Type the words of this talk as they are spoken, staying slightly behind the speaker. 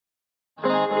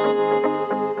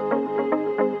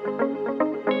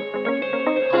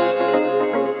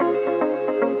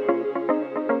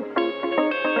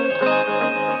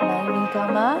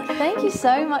you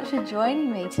so much for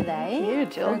joining me today. Thank you,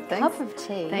 Jill. For a cup of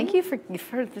tea. Thank you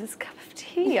for this cup of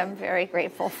tea. I'm very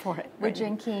grateful for it. We're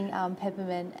drinking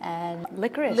peppermint and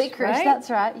licorice. Licorice, right? that's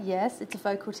right. Yes, it's a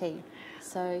vocal tea.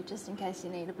 So just in case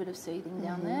you need a bit of soothing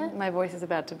down there. My voice is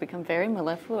about to become very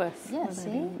mellifluous. Yeah,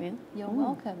 see? You're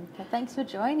welcome. Well, thanks for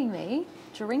joining me.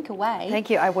 Drink away. Thank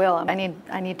you. I will. I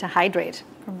need to hydrate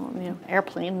from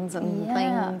airplanes and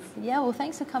planes. Yeah, well,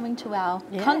 thanks for coming to our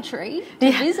country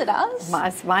to visit us.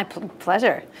 It's my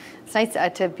pleasure. It's nice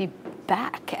to be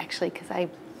back, actually, because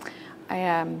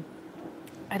I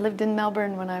lived in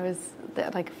Melbourne when I was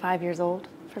like 5 years old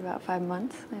for about 5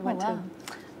 months. I went to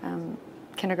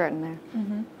kindergarten there.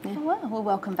 Mm-hmm. Yeah. Oh, wow. Well,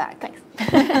 welcome back. Thanks.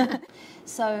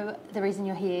 So the reason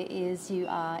you're here is you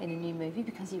are in a new movie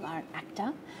because you are an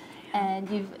actor, and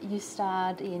you've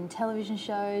starred in television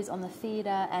shows, on the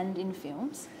theatre, and in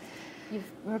films.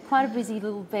 You're quite a busy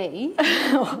little bee.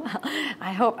 Well,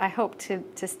 I hope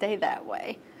to stay that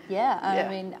way. Yeah, I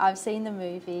mean, I've seen the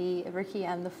movie Ricki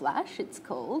and The Flash, it's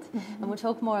called, and we'll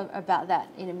talk more about that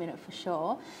in a minute for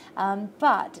sure.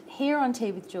 But here on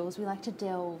Tea with Jules, we like to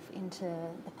delve into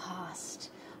the past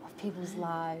of people's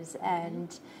lives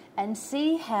and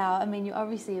see how, I mean, you're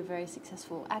obviously a very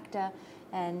successful actor,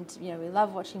 and, we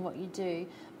love watching what you do,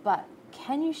 but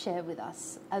can you share with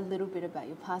us a little bit about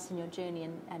your past and your journey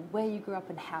and where you grew up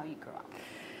and how you grew up?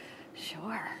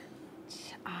 Sure.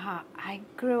 I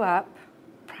grew up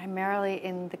primarily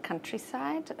in the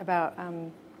countryside, about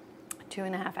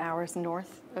 2.5 hours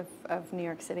north of New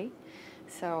York City.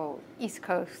 So East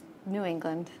Coast, New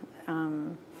England.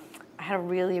 I had a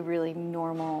really, really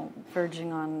normal,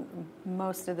 verging on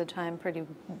most of the time pretty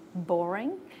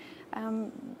boring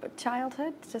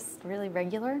childhood, just really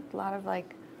regular. A lot of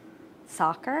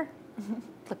soccer,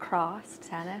 lacrosse,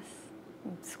 tennis,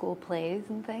 school plays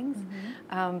and things.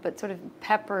 But sort of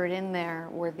peppered in there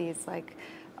were these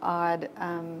odd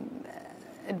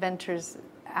adventures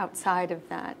outside of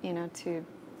that,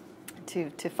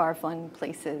 to far-flung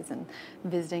places and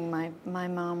visiting my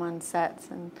mom on sets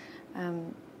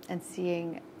and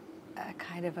seeing a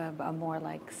kind of a more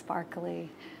sparkly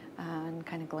and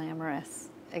kind of glamorous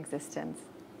existence,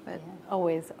 but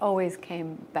always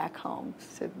came back home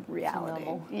to reality.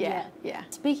 Yeah.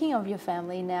 Speaking of your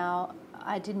family now,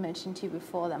 I did mention to you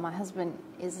before that my husband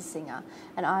is a singer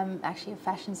and I'm actually a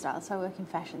fashion stylist, so I work in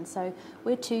fashion. So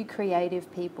we're two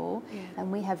creative people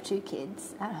and we have 2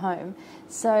 kids at home.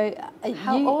 So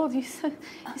how old? You're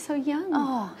so young.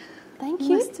 Oh, thank you.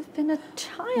 You must have been a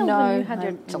child when you had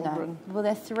your children. No. Well,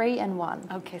 they're 3 and 1.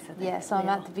 Okay, so so I'm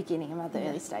at the beginning. I'm at the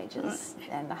early stages,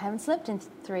 and I haven't slept in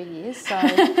 3 years. So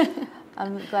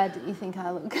I'm glad that you think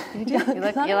I look. You do. You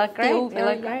look great. You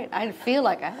look great. I feel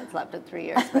like I had slept in 3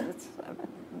 years, but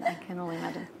I can only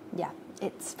imagine. Yeah,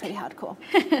 it's pretty hardcore.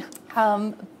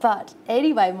 But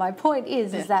anyway, my point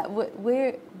is that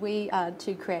we are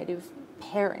 2 creative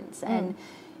parents, and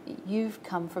you've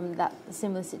come from that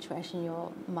similar situation.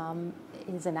 Your mum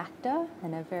is an actor,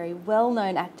 and a very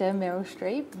well-known actor, Meryl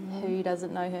Streep. Who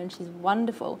doesn't know her? And she's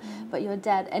wonderful. But your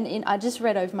dad, and I just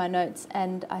read over my notes,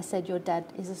 and I said your dad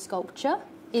is a sculptor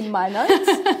in my notes,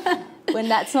 when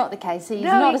that's not the case. He's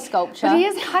not a sculptor. But he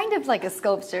is kind of like a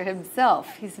sculptor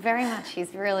himself. He's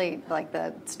really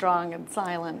the strong and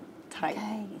silent type.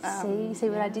 Okay, see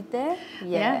what I did there?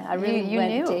 Yeah, I really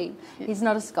went knew. deep. He's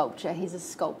not a sculptor, he's a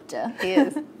sculptor. He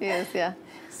is, yeah.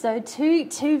 So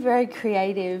two very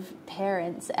creative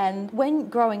parents, and when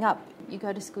growing up, you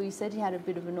go to school, you said you had a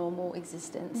bit of a normal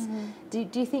existence. Do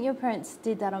you think your parents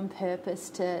did that on purpose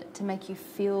to make you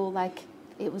feel like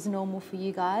it was normal for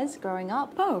you guys growing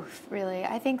up? Both, really.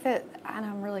 I think that, and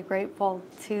I'm really grateful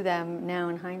to them now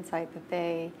in hindsight,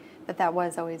 that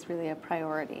was always really a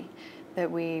priority, that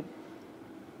we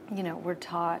were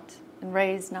taught and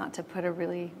raised not to put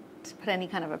any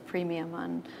kind of a premium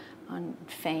on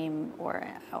fame or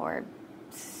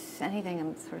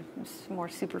anything sort of more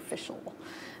superficial.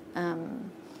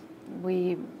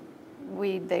 They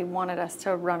wanted us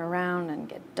to run around and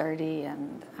get dirty,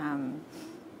 and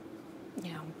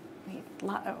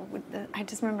I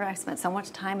just remember I spent so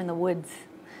much time in the woods,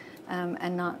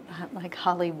 and not like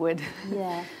Hollywood.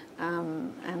 Yeah.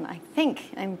 And I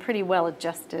think I'm pretty well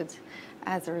adjusted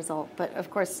as a result. But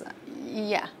of course,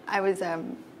 I was.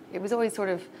 It was always sort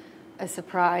of a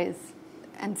surprise,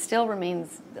 and still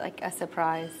remains like a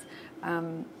surprise,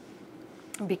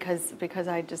 because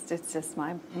it's just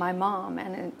my mom,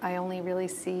 and I only really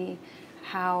see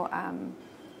how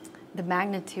the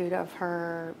magnitude of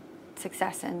her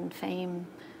success and fame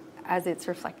as it's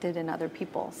reflected in other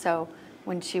people. So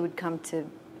when she would come to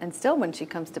and still when she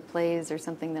comes to plays or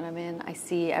something that I'm in, I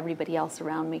see everybody else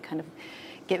around me kind of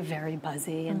get very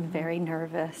buzzy and very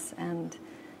nervous, and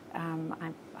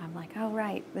I'm like, oh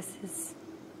right, this is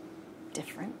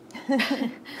different.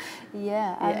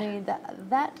 Yeah, I mean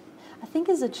that I think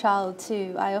as a child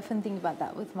too, I often think about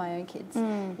that with my own kids.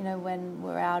 You know, when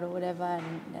we're out or whatever,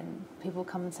 and people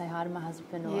come and say hi to my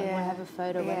husband, or I have a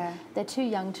photo. When they're too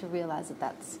young to realise that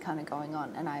that's kind of going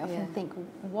on, and I often think,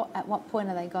 at what point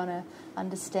are they going to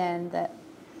understand that?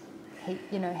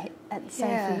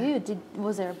 Same for you.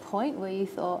 Was there a point where you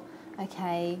thought,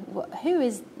 okay, who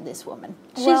is this woman?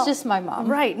 She's just my mom.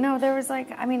 Right. No, there was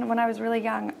like, I mean, when I was really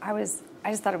young, I just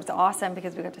thought it was awesome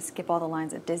because we got to skip all the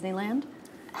lines at Disneyland.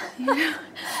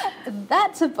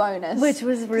 That's a bonus. Which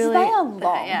was really, they are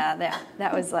long. Yeah,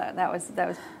 that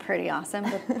was pretty awesome.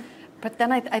 But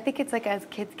then I think it's like as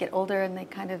kids get older and they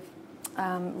kind of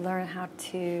learn how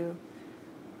to,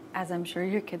 as I'm sure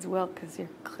your kids will, because you're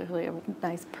clearly a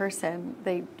nice person,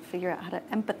 they figure out how to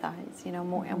empathize, you know,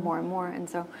 more and more and more. And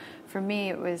so for me,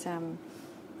 it was,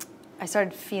 I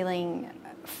started feeling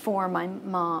for my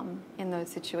mom in those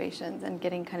situations and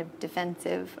getting kind of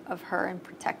defensive of her and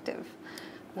protective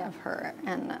of her.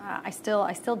 And I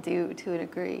still do to a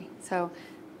degree. So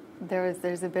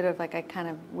there's a bit of like, I kind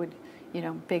of would, you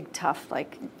know, big, tough,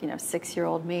 like, you know,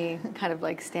 6-year-old me kind of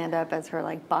like stand up as her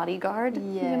like bodyguard, you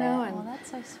know. And, well,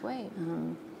 that's so sweet.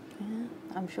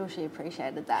 I'm sure she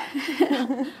appreciated that.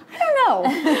 I don't know.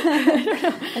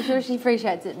 I'm sure she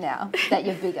appreciates it now that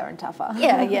you're bigger and tougher.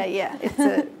 Yeah. It's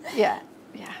yeah.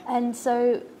 And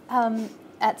so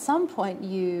at some point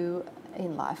you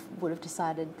in life would have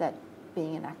decided that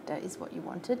being an actor is what you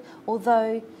wanted,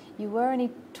 although you were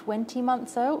only 20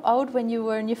 months old when you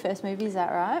were in your first movie, is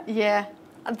that right? Yeah,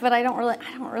 but I don't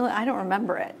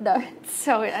remember it. No.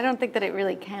 So I don't think that it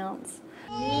really counts.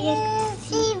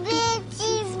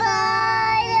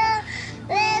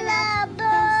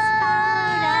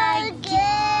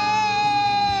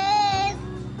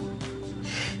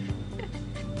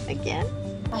 Again?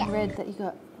 I read that you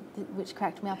got, which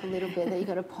cracked me up a little bit, that you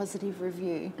got a positive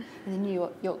review in the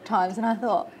New York Times, and I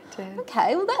thought,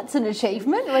 okay, well that's an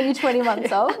achievement when you're 20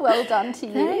 months old. Well done to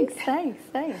you.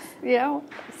 Thanks. You know,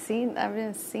 I've been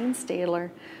a scene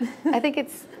stealer. I think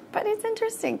it's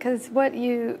interesting because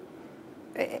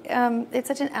it's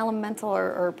such an elemental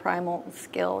or primal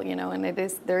skill, you know, and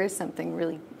there is something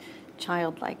really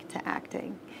childlike to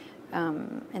acting.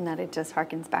 In that it just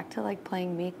harkens back to like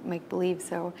playing make-believe,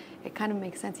 so it kind of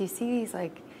makes sense. You see these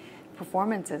like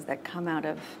performances that come out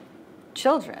of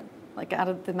children, like out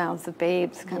of the mouths of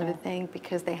babes kind of a thing,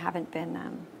 because they haven't been,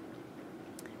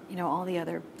 you know, all the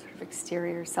other sort of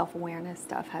exterior self-awareness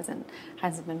stuff hasn't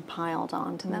been piled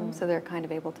onto them, so they're kind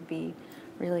of able to be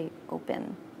really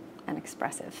open and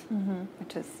expressive,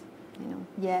 which is, you know.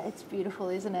 Yeah, it's beautiful,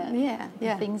 isn't it? Yeah.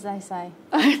 The things they say.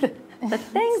 The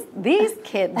things these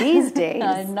kids these days.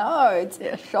 I know, it's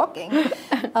shocking.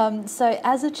 So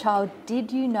as a child,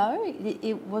 did you know?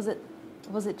 Was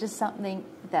it just something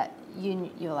that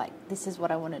you're like, this is what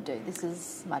I want to do, this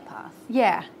is my path?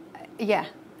 Yeah.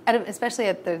 Especially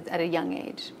at a young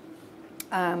age.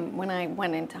 When I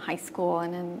went into high school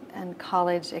and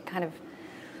college,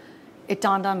 it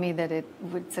dawned on me that it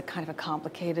was a kind of a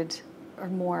complicated or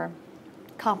more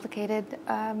complicated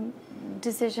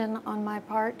decision on my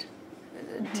part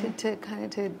to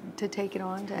take it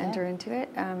on, to enter into it.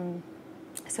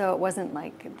 So it wasn't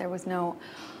like there was no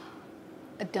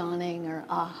a dawning or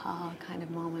aha kind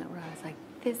of moment where I was like,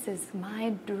 this is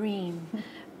my dream.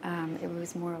 It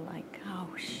was more like, oh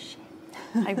shit,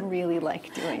 I really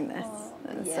like doing this.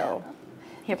 So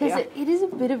here we are. It is a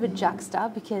bit of a juxta,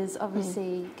 because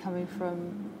obviously coming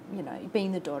from, you know,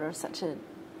 being the daughter of such an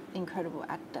incredible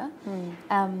actor,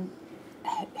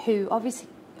 who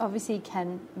obviously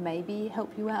can maybe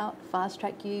help you out, fast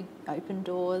track you, open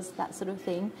doors, that sort of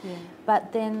thing. Yeah.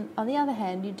 But then on the other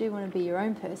hand, you do want to be your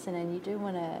own person, and you do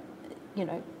want to, you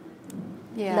know,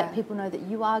 let people know that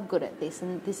you are good at this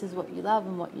and this is what you love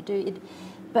and what you do.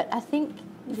 But I think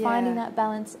finding that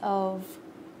balance of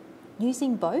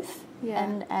using both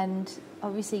and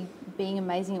obviously being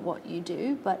amazing at what you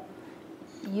do, but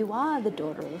you are the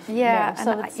daughter of Meryl,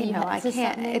 so it's, you know, I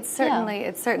can't. It's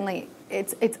certainly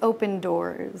it's open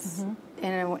doors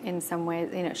in some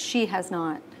ways. You know, she has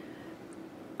not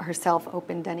herself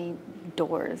opened any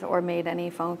doors or made any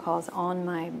phone calls on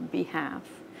my behalf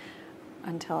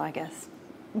until, I guess,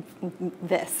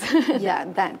 this.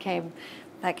 that came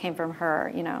from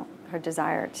her. You know, her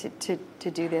desire to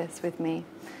do this with me.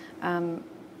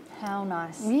 How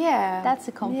nice. Yeah, that's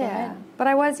a compliment. Yeah. But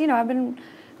I was, you know, I've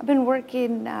been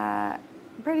working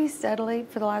pretty steadily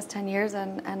for the last 10 years,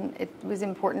 and it was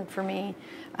important for me,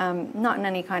 not in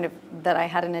any kind of, that I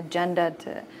had an agenda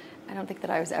to, I don't think that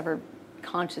I was ever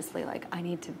consciously like, I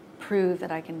need to prove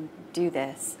that I can do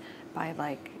this by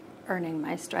like earning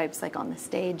my stripes like on the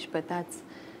stage, but that's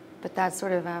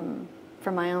sort of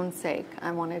for my own sake.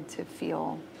 I wanted to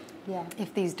feel,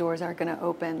 if these doors are going to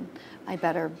open, I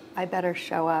better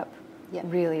show up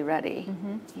really ready,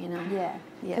 you know? Yeah,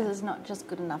 because it's not just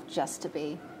good enough just to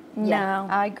be. No,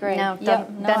 I agree. No,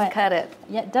 doesn't cut it.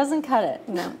 Yeah, it doesn't cut it.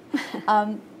 No.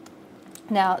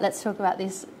 Now let's talk about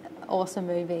this awesome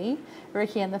movie,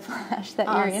 Ricki and The Flash, that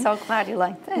you're in. I'm so glad you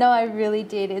liked it. No, I really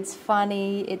did. It's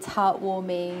funny, it's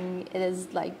heartwarming, it is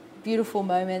like beautiful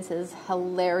moments, there's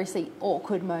hilariously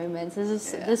awkward moments,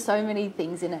 there's so many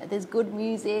things in it. There's good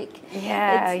music.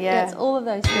 It's all of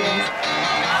those things.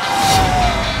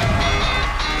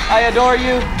 I adore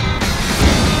you.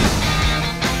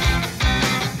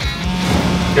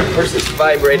 Your purse is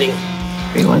vibrating.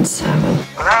 317.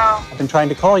 Hello? I've been trying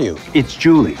to call you. It's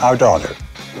Julie. Our daughter.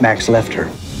 Max left her.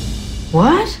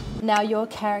 What? Now your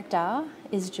character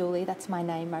is Julie, that's my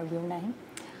name, my real name.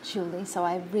 Julie, so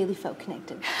I really felt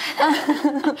connected.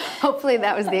 Hopefully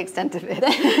that was the extent of it.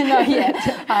 Not yet.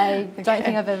 I don't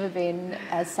think I've ever been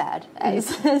as sad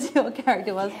as your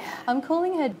character was. I'm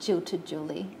calling her Jilted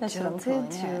Julie. That's what I'm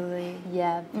calling her. Julie.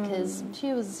 Yeah, because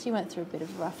she went through a bit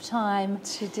of a rough time.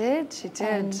 She did.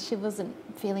 And she wasn't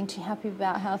feeling too happy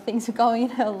about how things were going in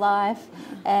her life,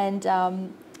 and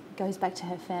goes back to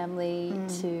her family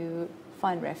to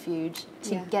find refuge,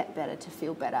 to get better, to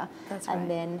feel better. That's right. And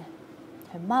then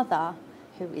her mother,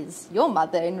 who is your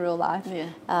mother in real life,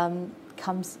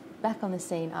 comes back on the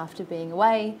scene after being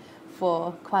away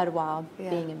for quite a while,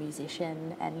 being a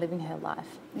musician and living her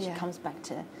life. She comes back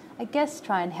to, I guess,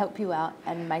 try and help you out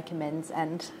and make amends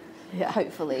and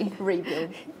hopefully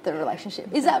rebuild the relationship.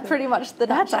 Is that pretty much the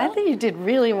nutshell? I think you did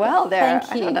really well there.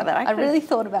 Thank you. I don't know that I really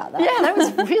thought about that. Yeah, that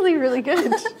was really, really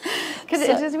good.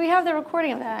 Because we have the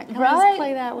recording of that. Can I just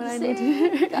play that when I need to?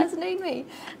 You guys need me.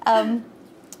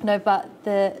 No, but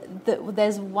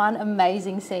there's one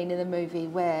amazing scene in the movie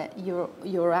where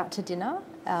you're out to dinner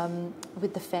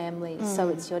with the family. So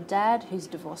it's your dad, who's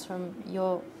divorced from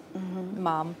your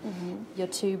mum, your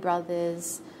two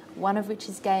brothers, one of which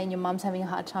is gay, and your mum's having a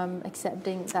hard time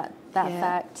accepting that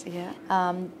fact.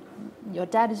 Yeah. Your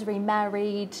dad is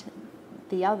remarried.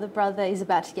 The other brother is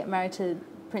about to get married to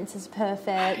Princess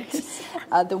Perfect.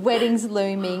 The wedding's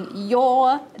looming.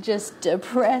 You're just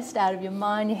depressed out of your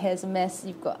mind. Your hair's a mess.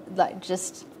 You've got like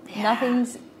just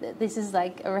nothing's. This is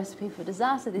like a recipe for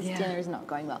disaster. This dinner is not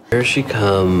going well. Here she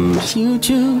comes. You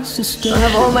choose to stay. I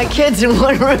have all my kids in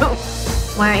one room.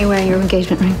 Why aren't you wearing your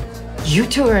engagement ring? You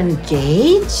two are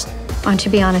engaged? Why don't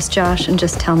you be honest, Josh, and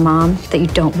just tell Mom that you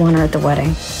don't want her at the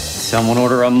wedding? Someone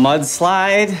order a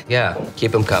mudslide? Yeah,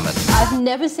 keep them coming. I've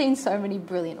never seen so many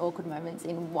brilliant awkward moments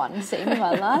in one scene in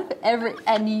my life.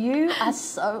 And you are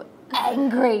so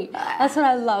angry. That's what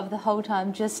I love the whole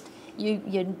time. Just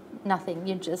you're nothing.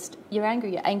 You're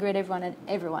angry. You're angry at everyone, and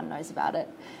everyone knows about it.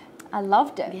 I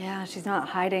loved it. Yeah, she's not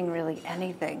hiding really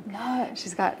anything. No.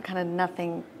 She's got kind of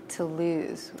nothing to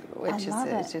lose, which is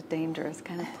a dangerous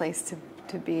kind of place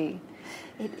to be.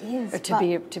 It is. Or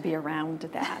to be around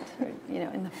that, or,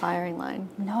 in the firing line.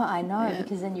 No, I know,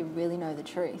 because then you really know the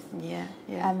truth. Yeah.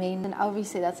 I mean, and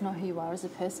obviously that's not who you are as a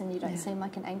person. You don't seem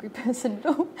like an angry person at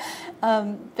all.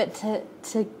 But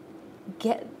to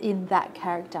get in that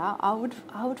character, I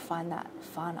would find that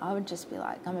fun. I would just be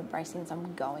like, I'm embracing this.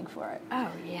 I'm going for it.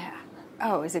 Oh yeah.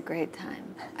 Oh, it was a great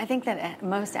time. I think that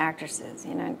most actresses,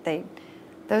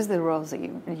 those are the roles that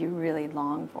you really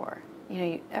long for.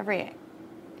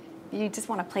 You just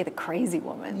want to play the crazy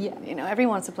woman. Yeah.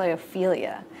 Everyone wants to play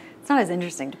Ophelia. It's not as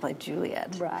interesting to play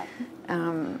Juliet. Right.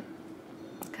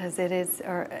 Because it's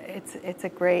a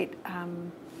great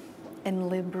and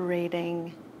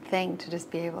liberating thing to just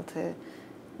be able to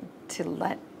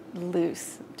let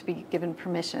loose, to be given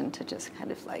permission to just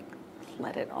kind of like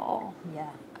let it all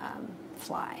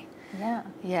fly. Yeah.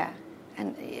 Yeah.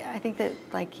 And I think that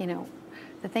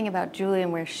the thing about Julie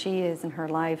and where she is in her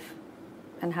life,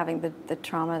 and having the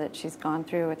trauma that she's gone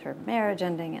through with her marriage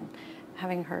ending, and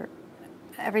having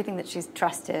everything that she's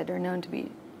trusted or known to be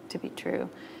true,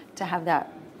 to have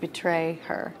that betray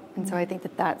her. And so I think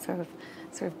that sort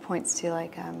of points to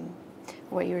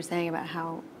what you were saying about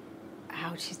how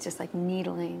she's just like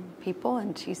needling people,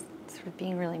 and she's sort of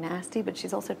being really nasty, but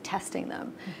she's also testing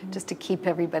them just to keep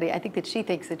everybody. I think that she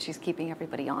thinks that she's keeping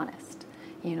everybody honest.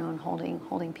 And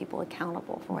holding people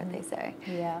accountable for what they say.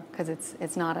 Yeah. Because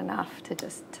it's not enough to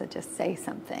just say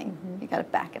something. You got to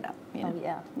back it up. Oh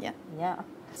yeah. Yeah. Yeah.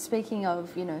 Speaking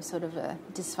of, you know, sort of a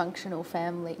dysfunctional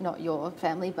family, not your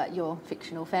family, but your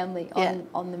fictional family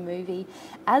on the movie,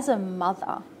 as a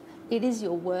mother, it is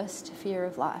your worst fear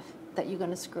of life that you're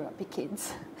going to screw up your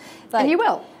kids. And you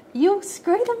will. You'll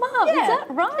screw them up, is that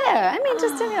right? Yeah, I mean,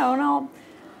 just, you know, and all,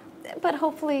 but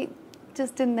hopefully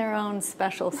just in their own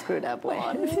special screwed up way.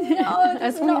 No,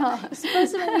 it's not. It's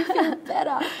supposed to make you feel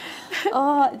better.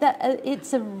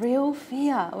 It's a real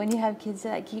fear when you have kids.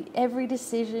 Like every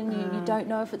decision, you don't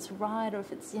know if it's right or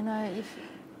if it's, you know,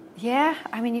 Yeah,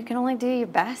 I mean, you can only do your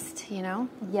best, you know.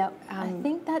 Yep. I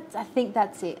think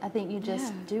that's it. I think you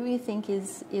just do what you think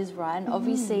is right. And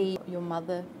obviously, your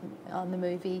mother on the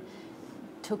movie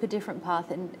took a different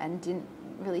path and didn't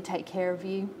really take care of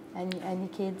you and your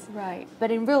kids. Right.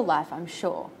 But in real life, I'm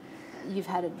sure you've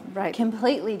had a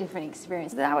completely different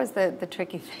experience. That was the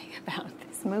tricky thing about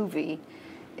this movie,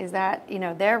 is that, you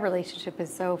know, their relationship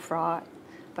is so fraught,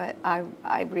 but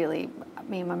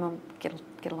me and my mom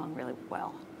get along really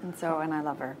well, and I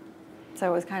love her. So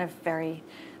it was kind of very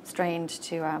strange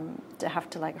to have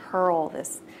to like hurl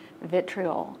this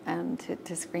vitriol and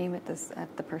to scream at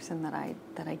the person that I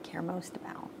care most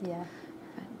about. Yeah.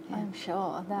 I'm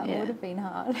sure that would have been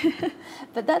hard.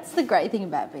 But that's the great thing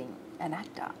about being an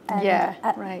actor. And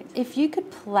right. If you could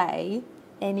play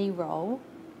any role,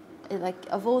 like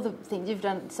of all the things, you've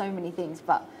done so many things,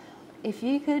 but if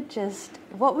you could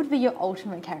what would be your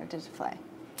ultimate character to play?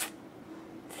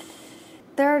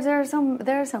 There are so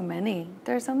many.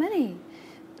 That'd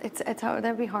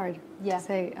be hard to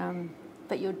say.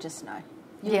 But you'll just know.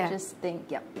 You'll just think,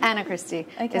 yep. Anna Christie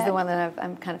is the one that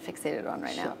I'm kind of fixated on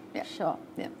right now. Yeah. Sure.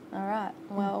 Yeah. All right.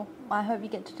 Well, I hope you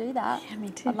get to do that. Yeah, me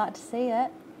too. I'd like to see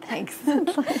it. Thanks.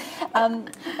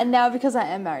 And now, because I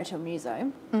am married to a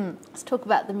muso, let's talk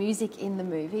about the music in the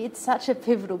movie. It's such a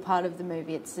pivotal part of the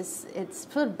movie. It's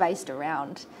sort of based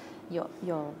around your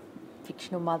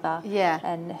fictional mother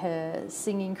and her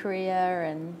singing career,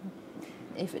 and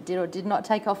if it did or did not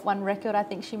take off one record I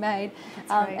think she made. That's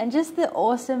right. And just the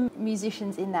awesome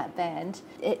musicians in that band.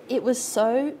 It was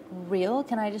so real.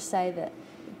 Can I just say that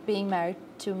being married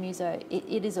to a muso,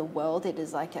 it is a world. It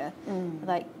is like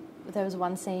like there was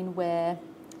one scene where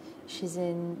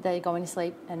they're going to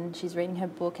sleep and she's reading her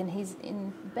book and he's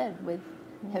in bed with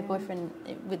her boyfriend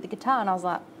with the guitar, and I was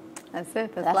like, that's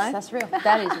it. That's real.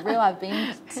 That is real. I've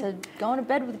been to going to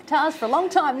bed with guitars for a long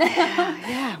time now.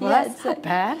 Yeah, that's not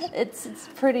bad. It's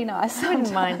pretty nice. I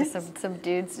wouldn't mind some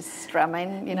dudes just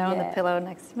strumming, you know, on the pillow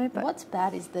next to me. But what's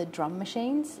bad is the drum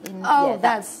machines.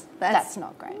 That's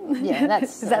not great. Yeah,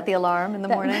 that's is that the alarm in the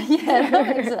morning? Yeah,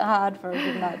 that makes it hard for a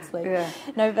good night's sleep. Yeah.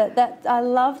 No, but I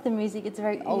love the music. It's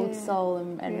very old soul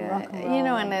and rock and roll. You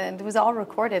know, and it was all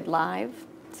recorded live.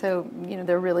 So, you know,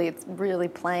 it's really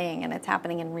playing and it's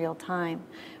happening in real time,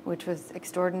 which was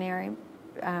extraordinary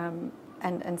and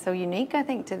so unique, I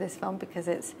think, to this film, because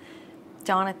it's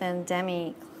Jonathan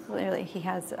Demme. Clearly, he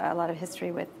has a lot of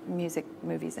history with music,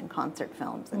 movies, and concert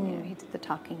films, and you know, he did the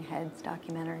Talking Heads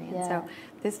documentary, and so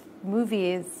this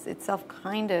movie is itself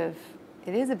it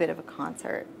is a bit of a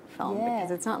concert film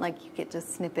because it's not like you get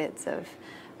just snippets of,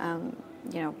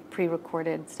 you know,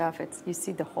 pre-recorded stuff. You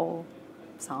see the whole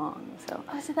song. So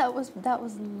that was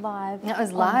live. That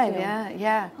was live.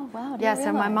 Yeah. Oh wow.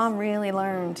 So my mom really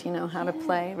learned, you know, how to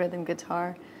play rhythm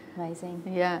guitar. Amazing.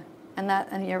 Yeah.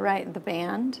 And you're right, the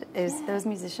band those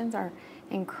musicians are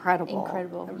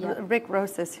incredible. Yeah. Rick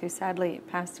Rosas, who sadly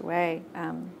passed away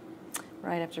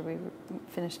right after we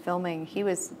finished filming, he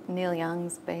was Neil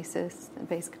Young's bassist and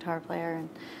bass guitar player,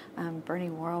 and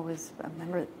Bernie Worrell was a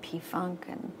member of P-Funk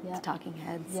and the Talking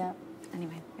Heads. Yeah.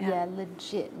 Anyway,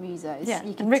 legit musos. Yeah,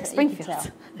 and Rick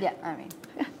Springfield. Yeah, I mean,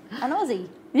 an Aussie.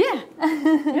 Yeah,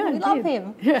 we love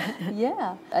him.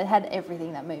 Yeah, I had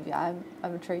everything, that movie. I'm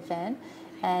a true fan,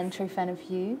 and true fan of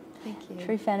you. Thank you.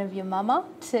 True fan of your mama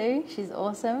too. She's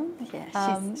awesome.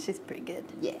 Yeah, she's pretty good.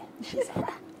 Yeah, she's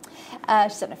alright.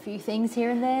 She's done a few things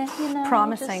here and there, you know.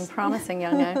 Promising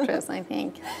young actress, I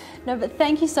think. No, but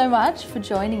thank you so much for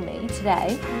joining me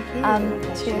today. Thank you.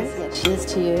 Cheers. Yeah, cheers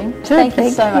to you. Thank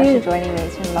you so much for joining me.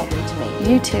 It's been lovely to meet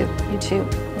you. You too.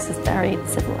 This is very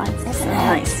civilized. It's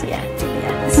nice. Yeah.